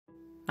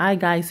Hi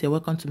guys, you're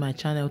welcome to my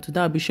channel. Today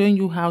I'll be showing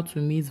you how to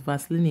mix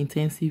Vaseline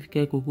Intensive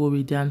Care Cocoa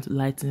Radiant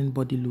Lightening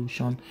Body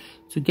Lotion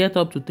to get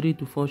up to 3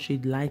 to 4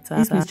 shades lighter.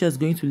 This mixture is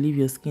going to leave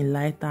your skin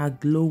lighter,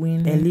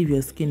 glowing, and leave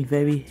your skin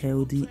very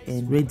healthy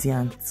and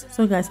radiant.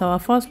 So guys, our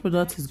first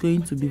product is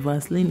going to be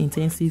Vaseline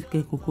Intensive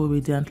Care Cocoa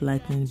Radiant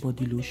Lightening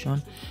Body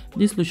Lotion.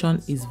 This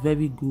lotion is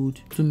very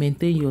good to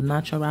maintain your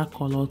natural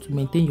color, to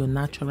maintain your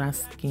natural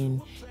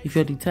skin. If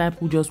you're the type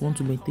who just want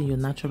to maintain your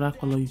natural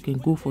color, you can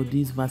go for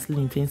this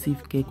Vaseline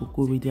Intensive Care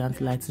Cocoa Radiant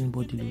Lightening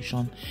Body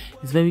Lotion.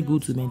 It's very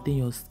good to maintain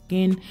your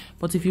skin,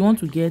 but if you want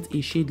to get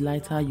a shade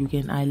lighter, you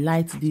can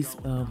highlight this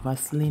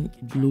Vaseline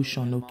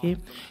lotion. Okay,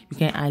 you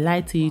can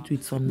highlight it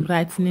with some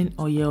lightening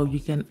oil. You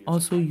can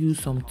also use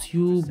some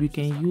tube. You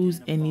can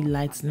use any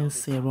lightening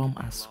serum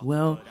as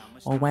well,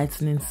 or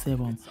whitening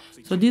serum.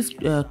 So this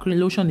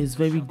lotion is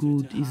very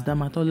good. It's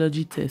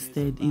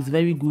dermatologist-tested. It's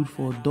very good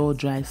for dull,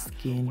 dry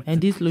skin,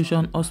 and this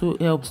lotion also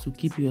helps to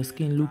keep your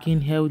skin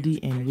looking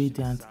healthy and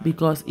radiant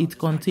because it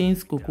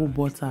contains cocoa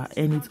butter,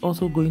 and it's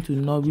also going to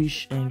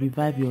nourish and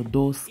revive your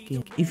dull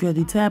skin. If you're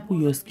the type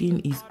who your skin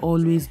is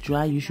always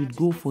dry, you should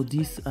go for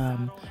this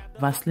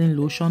Vaseline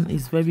lotion.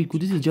 Is very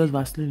good. This is just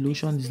Vaseline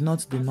lotion. It's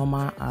not the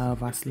normal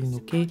Vaseline.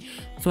 Okay,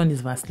 this one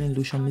is Vaseline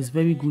lotion. It's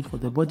very good for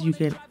the body. You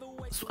can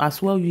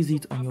as well use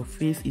it on your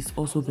face. It's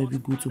also very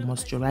good to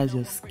moisturize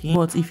your skin,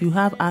 but if you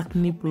have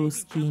acne prone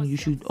skin, you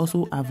should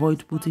also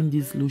avoid putting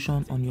this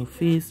lotion on your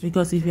face,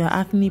 because if you are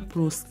acne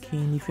prone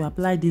skin, if you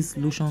apply this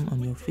lotion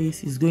on your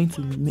face, it's going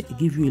to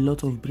give you a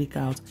lot of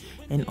breakout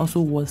and also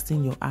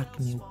worsen your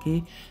acne.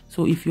 Okay,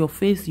 so if your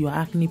face, you're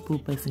acne prone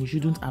person, you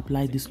shouldn't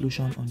apply this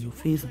lotion on your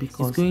face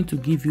because it's going to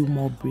give you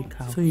more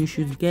breakout. So you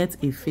should get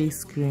a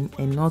face cream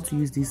and not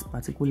use this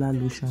particular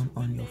lotion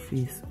on your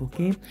face.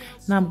 Okay,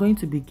 now I'm going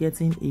to be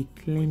getting a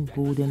clean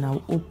bowl, then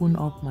I'll open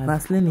up my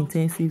Vaseline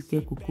Intensive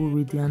Care Cocoa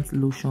Radiant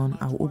Lotion.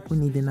 I'll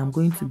open it, then I'm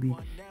going to be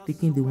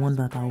picking the one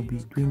that I'll be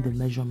doing the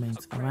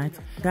measurements. All right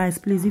guys,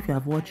 please, if you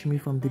have watched me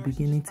from the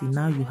beginning till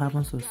now, you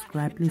haven't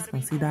subscribed, please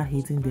consider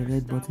hitting the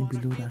red button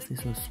below that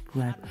says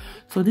subscribe.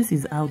 So this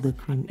is how the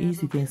cream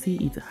is. You can see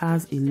it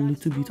has a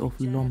little bit of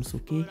lumps.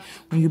 Okay,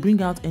 when you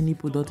bring out any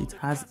product, it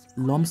has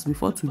lumps.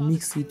 Before to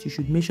mix it, you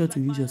should make sure to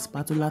use your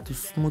spatula to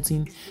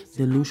smoothen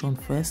the lotion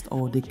first,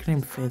 or the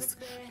cream first,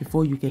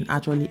 before you can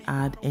actually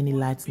add any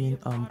lightening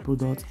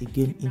product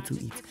again into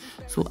it.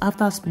 So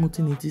after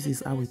smoothing it, this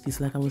is how it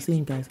is. Like I was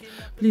saying guys,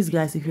 please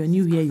guys, if you're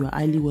new here, you are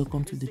highly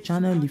welcome to the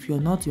channel. If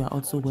you're not, you are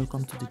also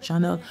welcome to the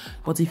channel.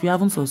 But if you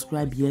haven't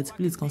subscribed yet,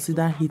 please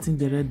consider hitting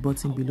the red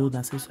button below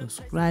that says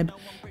subscribe.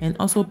 And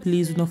also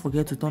please do not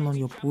forget to turn on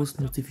your post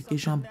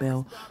notification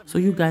bell, so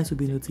you guys will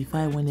be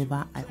notified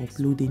whenever I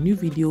upload a new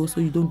video, so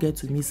you don't get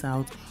to miss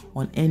out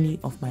on any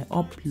of my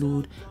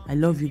upload. I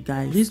love you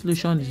guys. This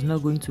lotion is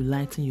not going to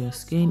lighten your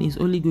skin, it's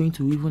only going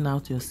to even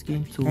out your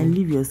skin tone and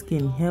leave your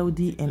skin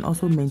healthy and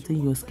also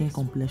maintain your skin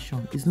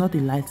complexion. It's not a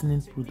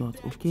lightening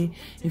product. Okay,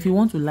 if you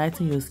want to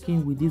lighten your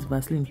skin with this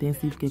Vaseline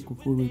Intensive Care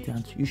Cocoa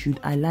Radiant, you should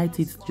highlight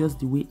it just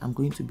the way I'm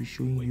going to be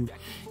showing you.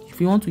 If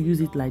you want to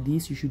use it like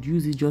this, you should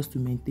use it just to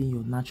maintain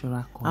your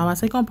natural color. Our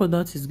second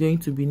product is going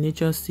to be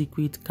Nature's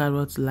Secret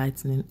Carrot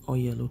Lightening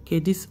Oil. Okay,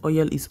 this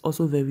oil is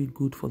also very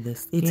good for the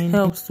skin. It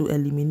helps to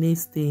eliminate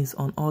stains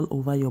on all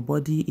over your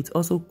body. It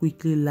also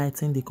quickly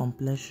lightens the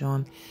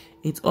complexion.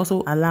 It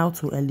also allows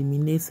to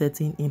eliminate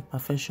certain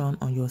imperfection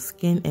on your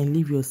skin and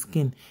leave your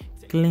skin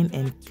clean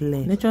and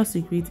clear. Nature's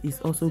Secret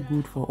is also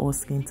good for all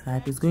skin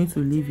type. It's going to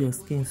leave your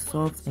skin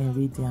soft and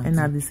radiant, and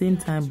at the same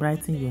time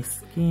brighten your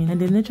skin.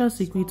 And the Nature's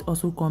Secret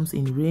also comes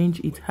in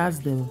range. It has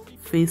the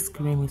face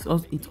cream.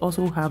 It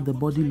also have the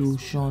body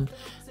lotion,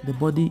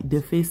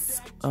 the face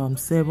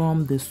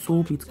serum, the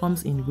soap. It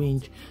comes in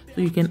range,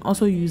 so you can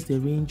also use the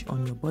range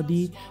on your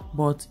body.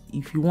 But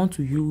if you want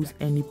to use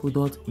any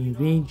product in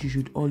range, you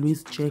should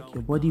always check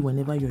your body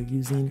whenever you're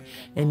using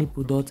any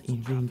product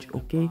in range.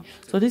 Okay,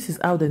 so this is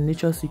how the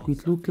Nature's Secret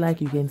look like.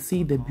 You can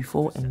see the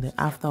before and the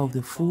after of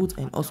the food,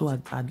 and also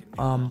at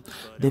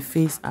the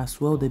face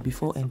as well, the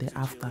before and the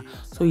after.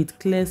 So it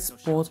clears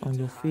spots on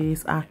your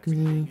face,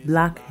 acne,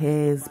 black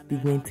hairs,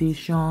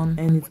 pigmentation,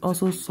 and it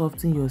also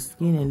softens your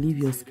skin and leave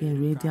your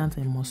skin radiant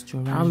and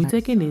moisturized. I'll be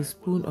taking a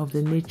spoon of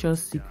the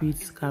Nature's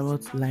Secret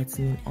Carrot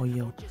Lightening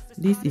Oil.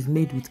 This is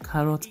made with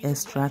carrot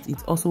extract.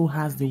 It also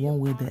has the one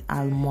with the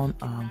almond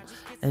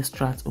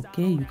extract.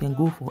 Okay, you can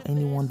go for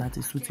anyone that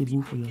is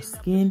suitable for your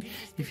skin.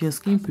 If your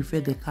skin prefer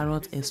the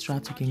carrot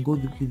extract, you can go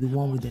with the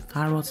one with the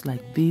carrots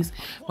like this.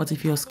 But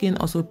if your skin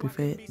also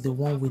prefer the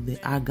one with the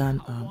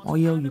argan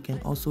oil, you can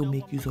also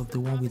make use of the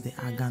one with the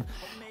argan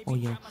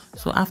oil.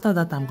 So after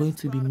that, I'm going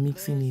to be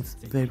mixing it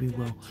very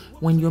well.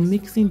 When you're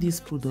mixing this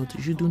product,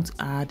 you shouldn't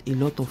add a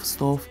lot of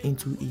stuff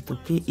into it.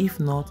 Okay, if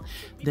not,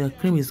 the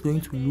cream is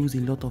going to lose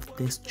a lot of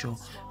texture.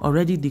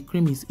 Already the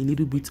cream is a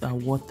little bit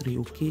watery.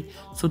 Okay,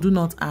 so do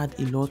not add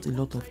a lot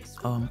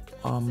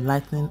of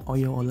lightening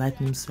oil or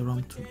lightening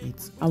serum to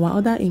it. Our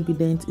other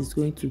ingredient is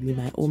going to be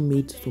my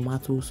homemade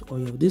tomatoes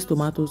oil. This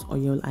tomatoes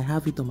oil, I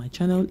have it on my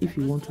channel. If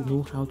you want to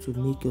know how to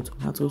make your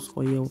tomatoes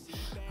oil,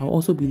 I'll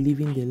also be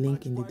leaving the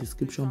link in the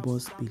description description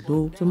box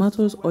below.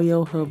 Tomatoes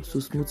oil helps to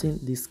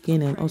smoothen the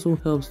skin and also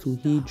helps to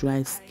heal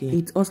dry skin.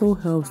 It also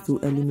helps to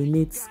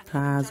eliminate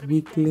scars,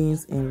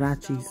 weaklings and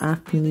rashes,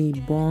 acne,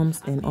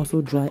 bumps and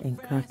also dry and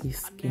cracky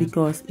skin.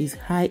 Because it's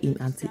high in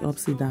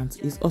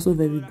antioxidants, it's also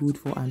very good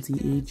for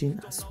anti-aging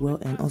as well,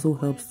 and also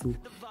helps to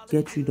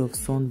get rid of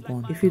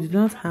sunburn. If you do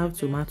not have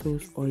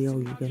tomatoes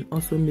oil, you can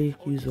also make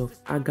use of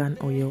argan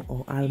oil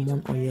or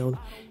almond oil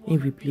in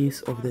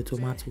replace of the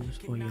tomatoes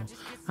oil.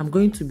 I'm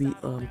going to be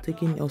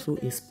taking also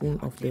a spoon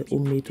of the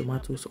homemade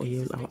tomatoes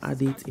oil. I'll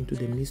add it into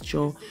the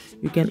mixture.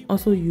 You can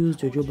also use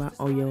jojoba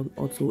oil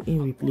also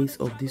in replace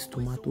of this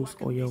tomatoes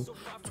oil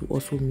to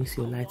also mix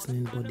your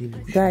lightening body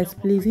lotion. Guys,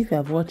 please, if you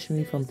have watched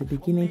me from the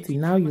beginning till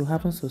now, you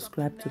haven't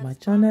subscribed to my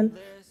channel,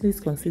 please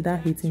consider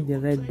hitting the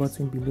red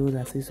button below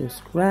that says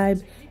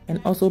subscribe, and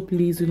also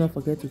please do not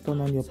forget to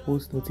turn on your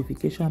post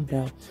notification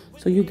bell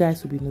so you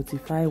guys will be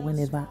notified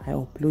whenever I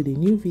upload a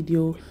new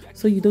video,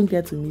 so you don't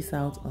get to miss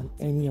out on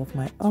any of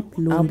my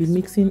uploads. I'll be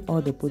mixing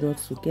all the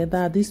products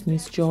together. This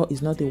mixture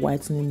is not a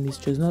whitening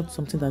mixture. It's not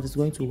something that is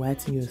going to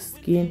whiten your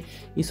skin.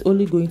 It's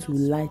only going to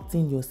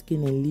lighten your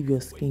skin and leave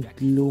your skin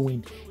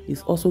glowing.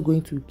 It's also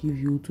going to give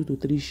you 2 to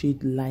 3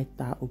 shades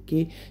lighter.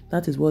 Okay,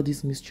 that is what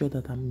this mixture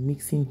that I'm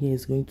mixing here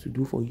is going to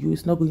do for you.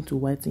 It's not going to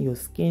whiten your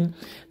skin.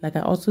 Like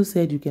I also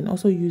said, you can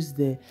also use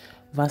the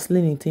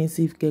Vaseline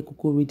Intensive Care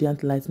Cocoa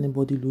Radiant Lightening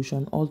Body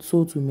Lotion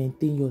also to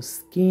maintain your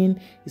skin.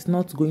 It's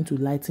not going to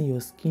lighten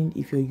your skin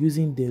if you're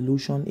using the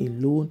lotion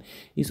alone.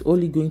 It's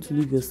only going to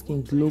leave your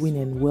skin glowing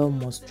and well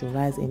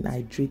moisturized and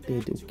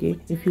hydrated. Okay,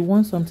 if you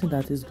want something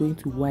that is going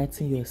to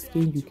whiten your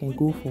skin, you can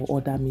go for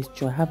other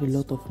mixture. I have a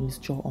lot of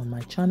mixture on my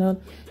channel.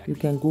 You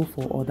can go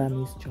for other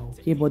mixture.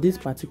 Okay, but this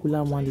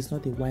particular one is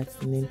not a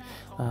whitening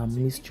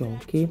mixture.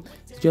 Okay,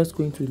 it's just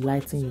going to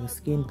lighten your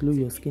skin, glow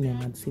your skin,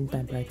 and at the same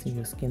time brighten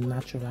your skin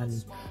naturally.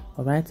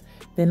 All right,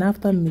 then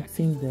after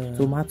mixing the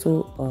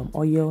tomato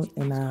oil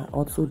and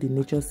also the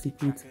Nature's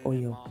Secret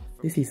oil,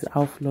 this is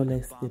how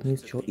flawless the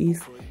mixture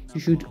is. You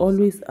should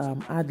always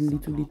add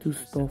little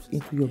stuff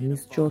into your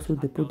mixture so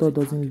the product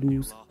doesn't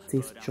lose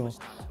texture.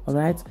 All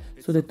right,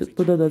 so the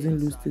product doesn't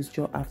lose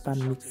texture after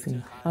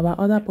mixing. Our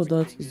other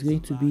product is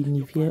going to be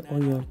Nivea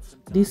oil.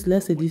 This,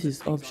 let's say this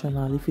is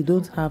optional. If you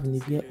don't have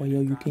Nivea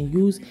oil, you can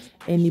use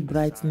any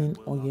brightening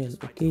oil,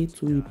 okay,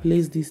 to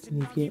replace this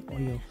Nivea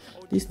oil.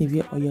 This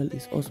Nivea oil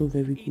is also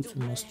very good to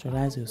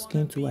moisturize your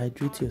skin, to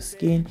hydrate your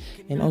skin,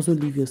 and also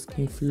leave your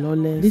skin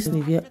flawless. This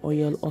Nivea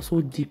oil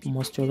also deep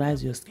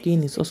moisturize your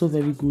skin. It's also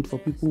very good for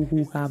people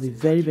who have a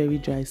very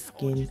dry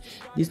skin.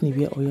 This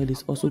Nivea oil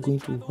is also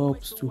going to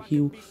help to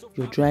heal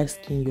your dry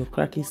skin, your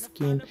cracky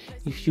skin.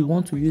 If you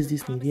want to use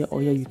this Nivea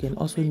oil, you can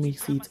also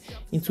mix it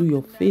into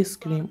your face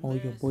cream or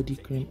your body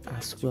cream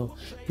as well,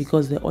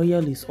 because the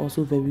oil is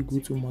also very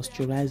good to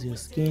moisturize your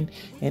skin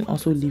and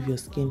also leave your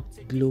skin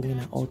glowing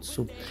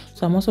also.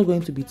 So I'm also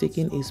going to be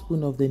taking a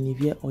spoon of the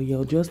Nivea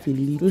oil, just a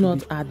little. Do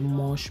not add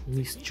much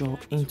mixture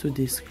into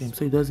this cream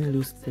so it doesn't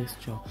lose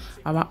texture.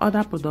 Our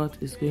other product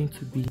is going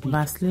to be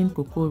Vaseline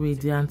Cocoa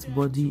Radiant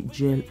Body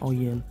Gel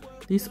Oil.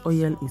 This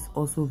oil is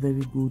also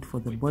very good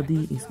for the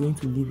body. It's going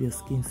to leave your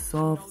skin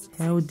soft,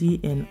 healthy,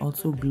 and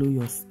also glow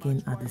your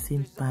skin at the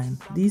same time.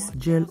 This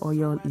gel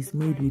oil is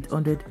made with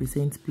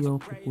 100% pure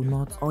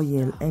coconut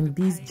oil, and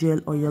this gel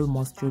oil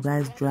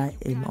moisturizes, dry,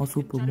 and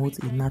also promotes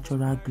a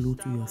natural glow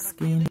to your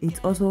skin.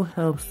 It also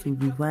helps to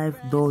revive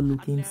dull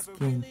looking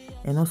skin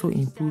and also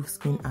improve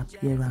skin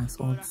appearance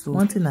also.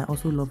 One thing I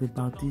also love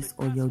about this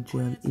oil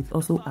gel, it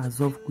also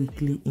absorbs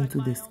quickly into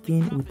the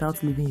skin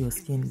without leaving your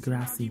skin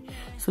grassy.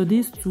 So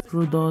these two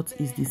products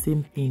is the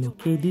same thing.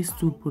 Okay, these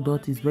two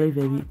products is very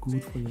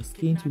good for your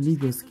skin, to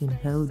leave your skin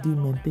healthy,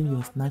 maintain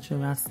your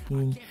natural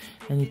skin,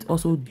 and it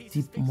also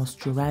deep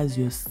moisturize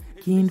your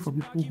skin for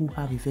people who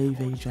have a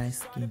very dry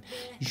skin.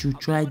 You should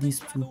try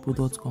these two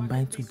products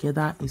combined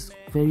together. It's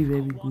very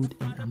good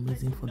and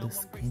amazing for the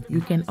skin.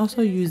 You can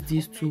also use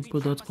these two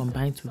products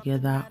combined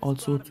together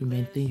also to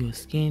maintain your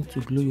skin, to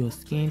glow your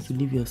skin, to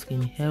leave your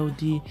skin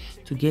healthy,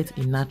 to get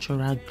a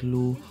natural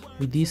glow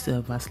with this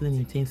Vaseline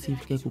Intensive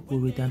Care Cocoa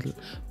Radiant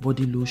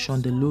Body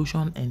Lotion. The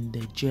lotion and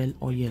the gel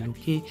oil,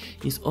 okay,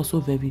 is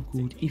also very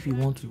good if you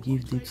want to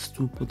give these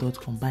two products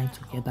combined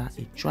together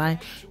a try.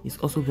 It's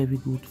also very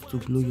good to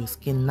glow your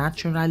skin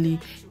naturally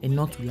and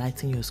not to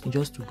lighten your skin,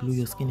 just to glow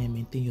your skin and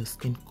maintain your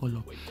skin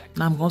color.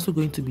 Now I'm also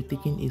going to be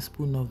taking a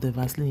spoon of the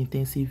Vaseline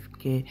Intensive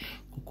Care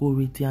Cocoa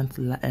Radiant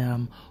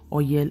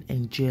oil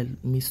and gel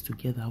mixed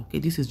together. Okay,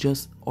 this is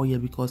just oil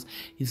because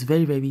it's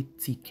very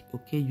thick.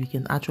 Okay, you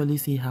can actually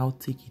see how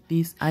thick it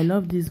is. I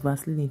love this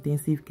Vaseline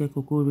Intensive Care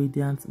Cocoa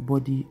Radiant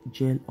Body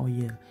Gel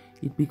Oil.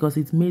 Because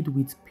it's made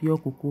with pure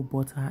cocoa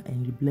butter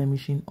and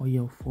replenishing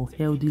oil for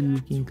healthy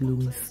looking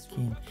glowing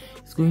skin.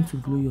 It's going to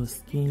glow your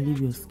skin,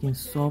 leave your skin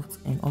soft,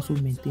 and also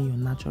maintain your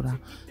natural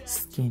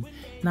skin.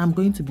 Now I'm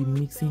going to be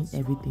mixing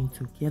everything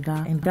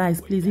together. And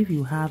guys, please, if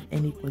you have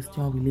any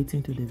question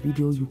relating to the video,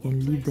 video, you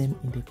can leave them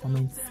in the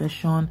comment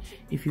section.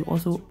 If you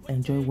also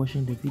enjoy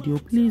watching the video,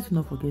 please do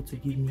not forget to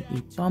give me a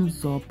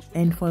thumbs up.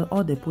 And for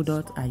all the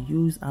products I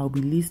use, I'll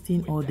be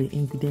listing all the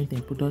ingredients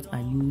and products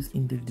I use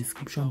in the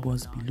description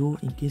box below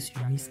in case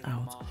you miss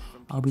out.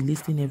 I'll be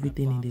listing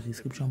everything in the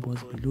description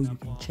box below. You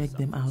can check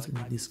them out in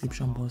the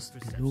description box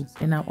below.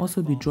 And I'll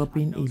also be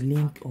dropping a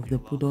link of the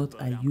product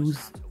I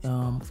use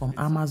from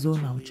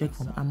Amazon. I'll check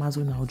from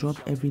Amazon. I'll drop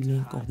every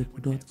link of the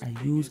product I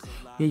use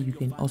where you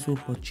can also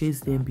purchase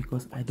them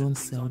because I don't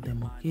sell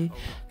them, okay?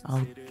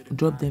 I'll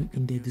drop them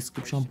in the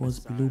description box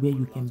below where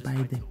you can buy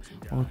them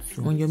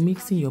also. When you're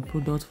mixing your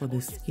product for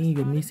the skin,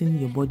 you're mixing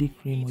your body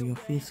cream or your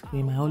face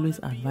cream, I always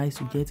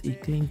advise you get a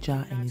clean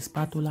jar and a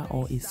spatula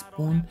or a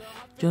spoon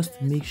just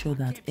to make sure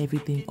that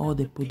everything, all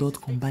the products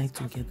combine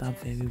together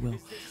very well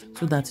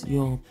so that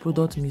your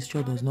product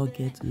mixture does not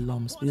get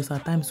lumps, because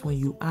at times when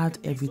you add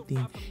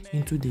everything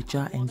into the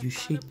jar and you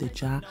shake the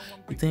jar,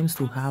 it tends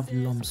to have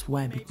lumps.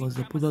 Why? Because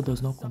the product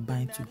does not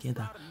combine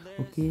together.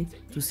 Okay,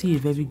 to see a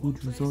very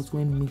good result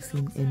when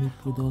mixing any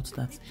product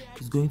that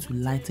is going to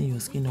lighten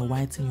your skin or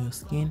whiten your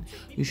skin,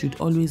 you should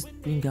always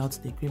bring out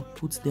the cream,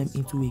 put them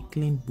into a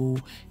clean bowl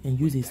and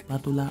use a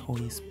spatula or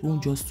a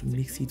spoon just to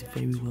mix it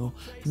very well.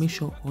 Make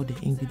sure all the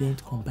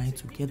ingredients combine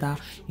together.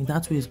 In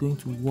that way, it's going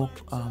to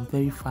work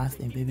very fast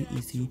and very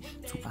easy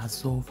to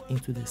absorb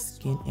into the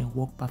skin and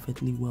work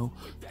perfectly well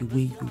the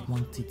way you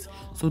want it.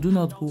 So do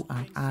not go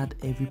and add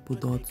every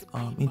product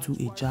into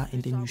a jar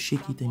and then you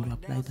shake it and you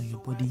apply it on your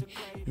body.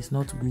 It's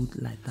not good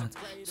like that.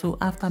 So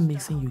after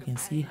mixing, you can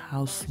see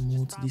how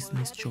smooth this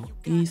mixture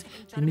is.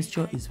 The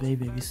mixture is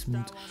very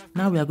smooth.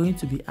 Now we are going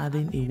to be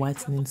adding a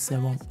whitening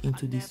serum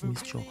into this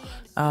mixture.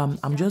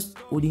 I'm just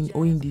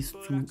owing these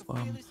two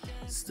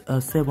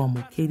serum,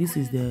 okay? This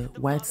is the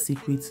White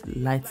Secret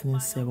lightening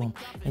serum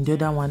and the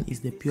other one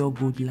is the Pure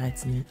Gold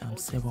lightening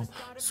serum.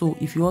 So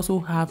if you also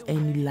have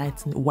any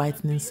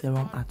whitening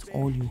serum at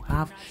all you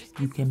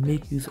can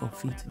make use of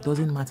it. It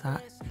doesn't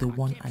matter the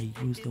one I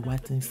use, the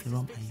whitening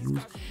serum I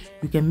use.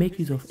 You can make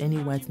use of any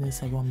whitening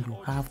serum you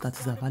have that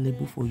is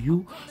available for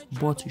you,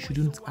 but you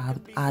shouldn't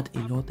add a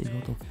lot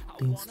of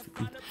things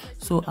to it.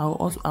 So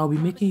I'll be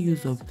making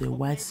use of the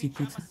White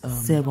Secret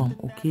serum,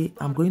 okay?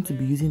 I'm going to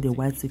be using the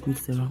White Secret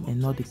serum and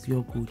not the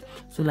Pure Gold.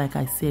 So like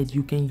I said,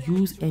 you can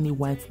use any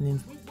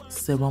whitening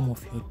serum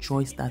of your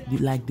choice,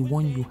 like the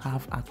one you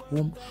have at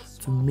home,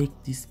 to make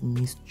this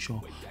mixture.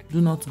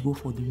 Do not go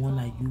for the one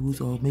I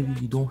use, or maybe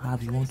you don't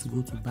have, you want to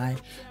go to buy.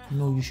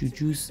 No, you should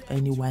use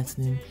any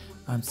whitening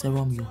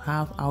serum you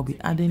have. I'll be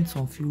adding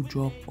some few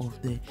drops of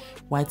the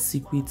White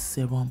Secret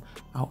serum.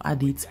 I'll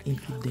add it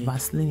into the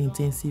Vaseline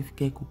Intensive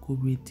Care Cocoa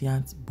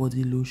Radiant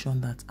body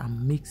lotion that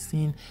I'm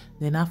mixing.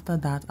 Then after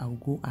that, I'll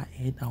go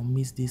ahead, I'll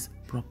mix this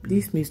properly.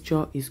 This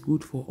mixture is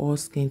good for all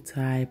skin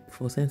type,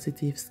 for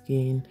sensitive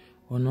skin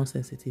or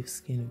non-sensitive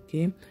skin,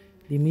 okay?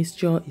 The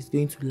mixture is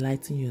going to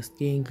lighten your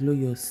skin, glow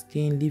your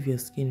skin, leave your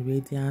skin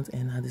radiant,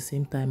 and at the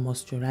same time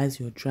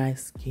moisturize your dry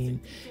skin.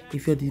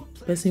 If you're the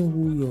person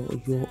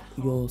who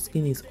your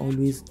skin is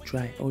always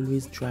dry,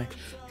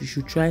 you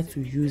should try to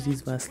use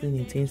this Vaseline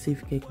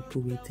Intensive Care Cocoa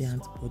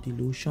Radiant body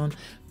lotion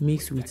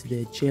mixed with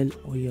the gel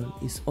oil.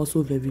 It's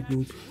also very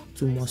good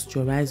to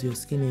moisturize your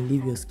skin and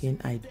leave your skin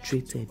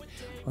hydrated.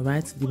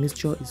 Alright, the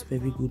mixture is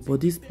very good, but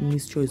this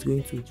mixture is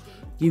going to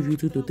give you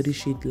 2 to 3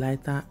 shades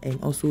lighter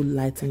and also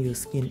lighten your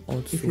skin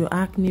also. If you're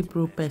acne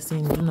pro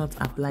person, do not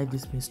apply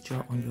this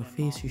mixture on your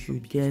face. You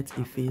should get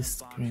a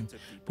face cream,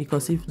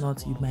 because if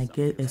not, you might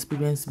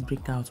experience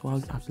breakouts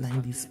while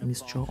applying this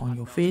mixture on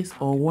your face,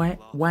 or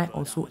why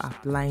also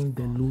applying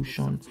the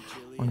lotion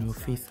on your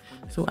face.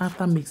 So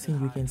after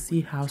mixing, you can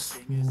see how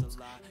smooth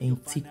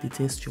and thick the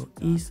texture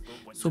is.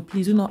 So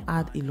please do not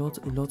add a lot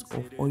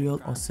of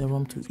oil or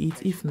serum to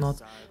it. If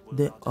not,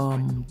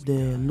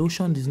 the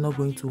lotion is not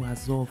going to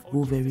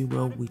go very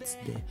well with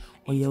the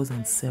oils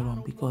and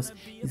serum, because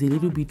it's a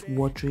little bit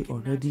watery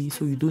already.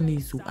 So you don't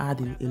need to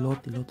add a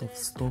lot of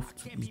stuff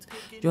to it.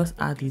 Just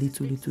add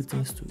little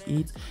things to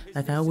it.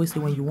 Like I always say,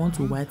 when you want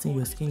to whiten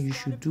your skin, you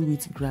should do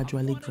it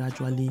gradually,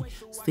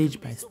 stage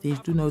by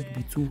stage. Do not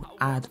be too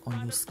hard on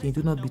your skin,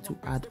 do not be too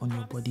hard on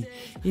your body.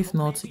 If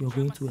not, you're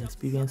going to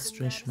experience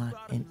stretch mark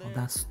and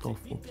other stuff,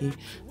 okay,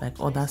 like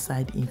other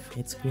side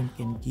effects cream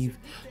can give.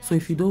 So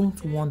if you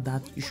don't want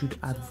that, you should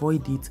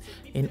avoid it,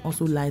 and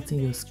also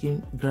lighten your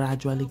skin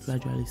gradually,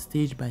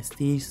 stage by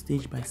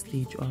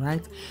stage, all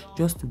right,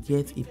 just to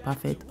get a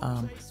perfect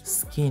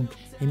skin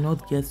and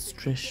not get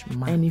stretch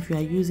mark. And if you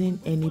are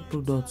using any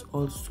product,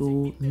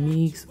 also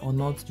mix or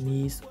not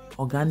mix,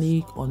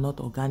 organic or not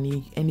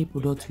organic, any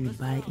product you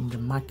buy in the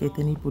market,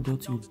 any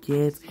product you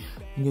get,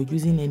 when you're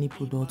using any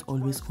product,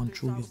 always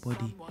control your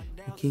body,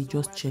 okay?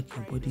 Just check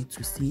your body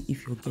to see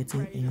if you're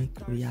getting any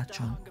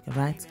reaction,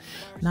 right?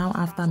 Now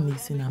after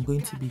mixing, I'm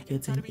going to be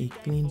getting a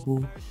clean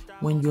bowl.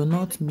 When you're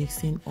not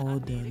mixing all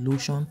the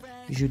lotion,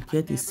 you should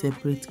get a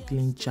separate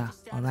clean jar,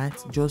 all right,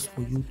 just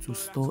for you to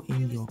store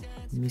in your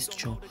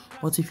mixture.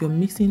 But if you're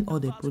mixing all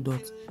the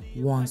products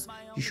once,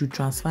 you should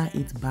transfer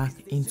it back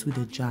into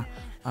the jar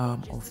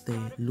of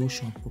the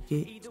lotion,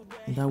 okay?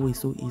 and that way it's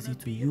so easy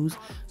to use.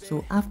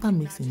 So after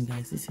mixing,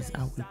 guys, this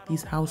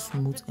is how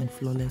smooth and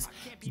flawless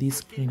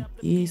this cream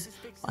is,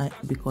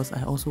 because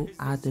I also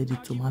added the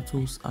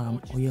tomatoes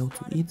oil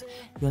to it.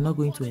 You're not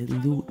going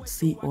to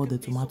see all the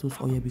tomatoes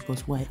oil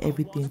because why?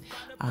 Everything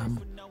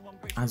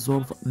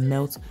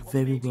melts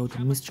very well. The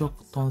mixture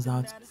turns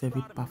out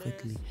very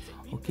perfectly.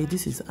 Okay,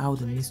 this is how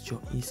the mixture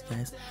is,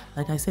 guys.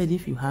 Like I said,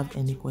 if you have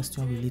any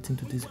question relating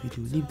to this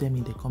video, leave them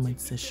in the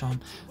comment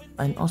section.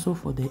 And also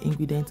for the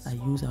ingredients I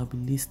use, I'll be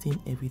listing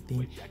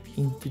everything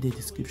into the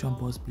description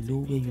box below,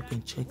 where you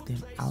can check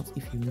them out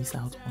if you miss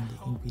out on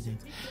the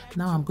ingredients.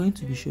 Now I'm going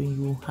to be showing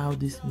you how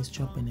this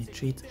mixture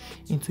penetrates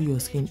into your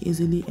skin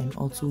easily and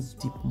also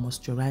deep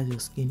moisturize your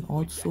skin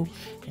also.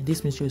 And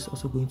this mixture is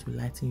also going to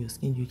lighten your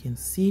skin. You can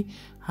see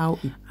how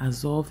it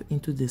absorbs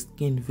into the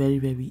skin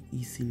very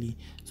easily.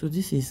 So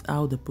this is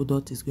how the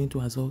product is going to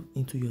absorb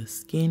into your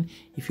skin.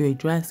 If you're a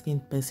dry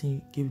skin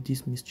person, give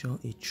this mixture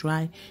a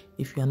try.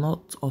 If you're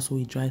not also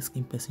a dry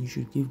skin person, you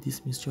should give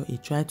this mixture a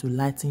try to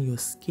lighten your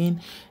skin.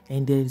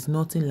 And there is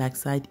nothing like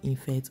side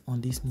effects on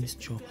this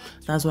mixture.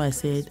 That's why I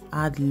said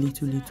add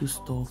little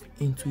stuff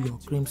into your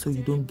cream so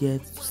you don't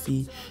get to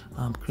see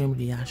cream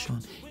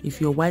reaction. If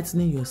you're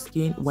whitening your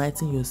skin,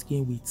 whiten your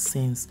skin with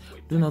sense.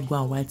 Do not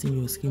go and whiten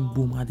your skin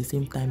boom at the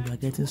same time you are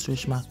getting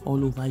stretch marks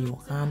all over your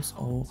arms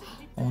or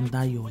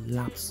under your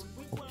laps.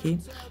 Okay,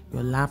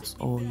 your laps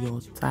or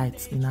your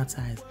thighs, inner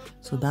thighs.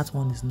 So that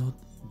one is not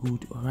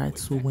good. All right,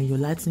 so when you're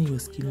lightening your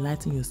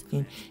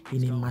skin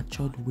in a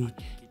matured way,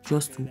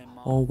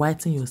 or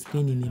whiten your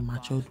skin in a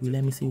matured way.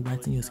 Let me say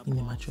whiten your skin in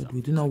a matured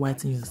way. Do not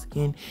whiten your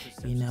skin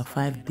in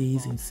 5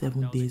 days, in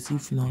 7 days.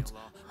 If not,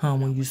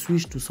 when you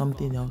switch to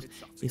something else,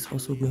 it's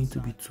also going to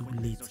be too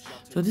late.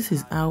 So this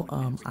is how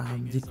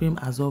the cream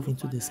absorbs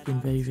into the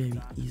skin very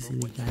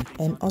easily, guys.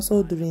 And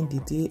also during the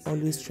day,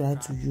 always try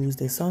to use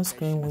the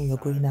sunscreen when you're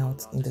going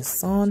out in the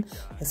sun,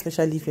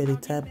 especially if you're the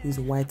type who is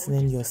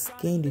whitening your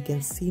skin. You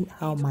can see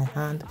how my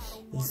hand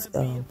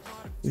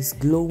is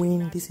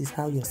glowing. This is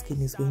how your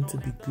skin is going to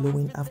be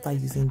glowing after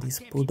using this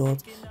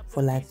product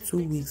for like 2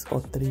 weeks or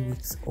 3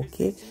 weeks.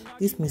 Okay,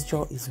 this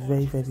mixture is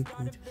very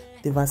good.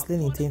 The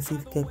Vaseline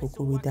Intensive Care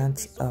Cocoa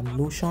Radiance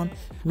lotion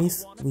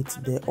mixed with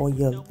the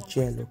oil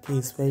gel. Okay,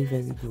 it's very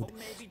good.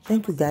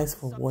 Thank you guys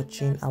for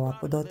watching. Our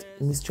product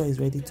mixture is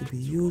ready to be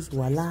used.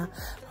 Voila,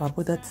 our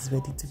product is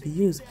ready to be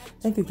used.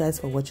 Thank you guys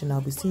for watching.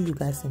 I'll be seeing you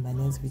guys in my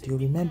next video.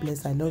 Remember,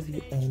 blessed, I love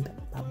you, and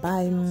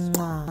bye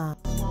bye.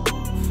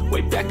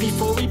 Way back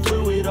before we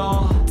blew it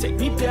all. Take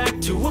me back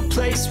to a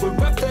place where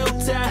I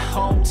felt at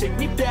home. Take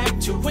me back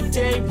to a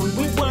day when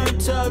we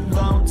weren't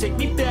alone. Take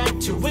me back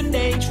to an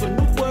age when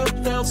the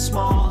world felt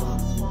small.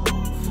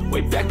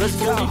 Way back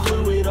before we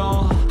blew it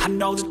all. I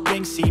know that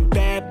things seem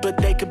bad, but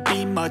they could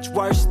be much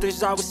worse.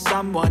 There's always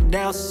someone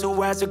else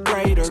who has a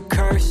greater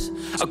curse,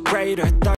 a greater thirst.